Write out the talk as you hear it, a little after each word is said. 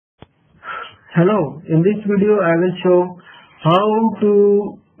Hello, in this video I will show how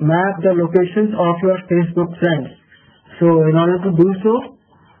to map the locations of your Facebook friends. So in order to do so,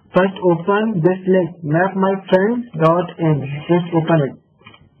 first open this link mapmyfriends.in. Just open it.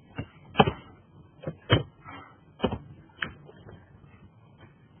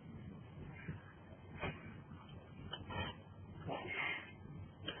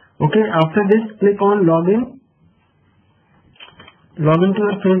 Okay, after this click on login. Login to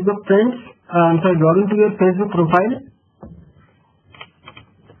your Facebook friends. Login to your Facebook profile.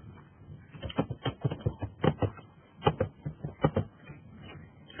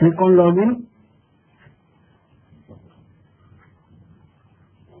 Click on login.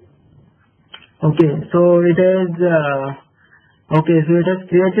 Okay, so it has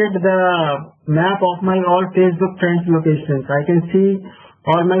created the map of my all Facebook friends locations. I can see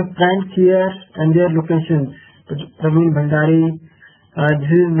all my friends here and their locations. Praveen Bhandari,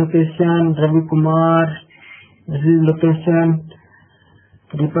 this is location. Ravi Kumar, this is location.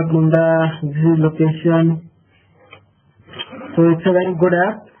 Deepak Munda, this is location. So it's a very good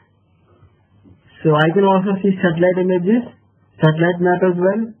app. So I can also see satellite images, satellite map as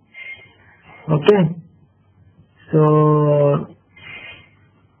well. Okay. So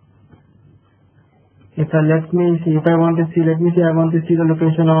let me see the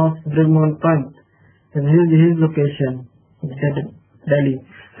location of Brigmohan Pant. This is his location, Delhi.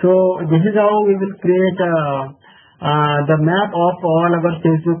 So this is how we will create the map of all our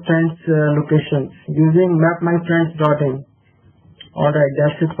Facebook friends locations using mapmyfriends.in. Alright,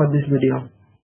 that's it for this video.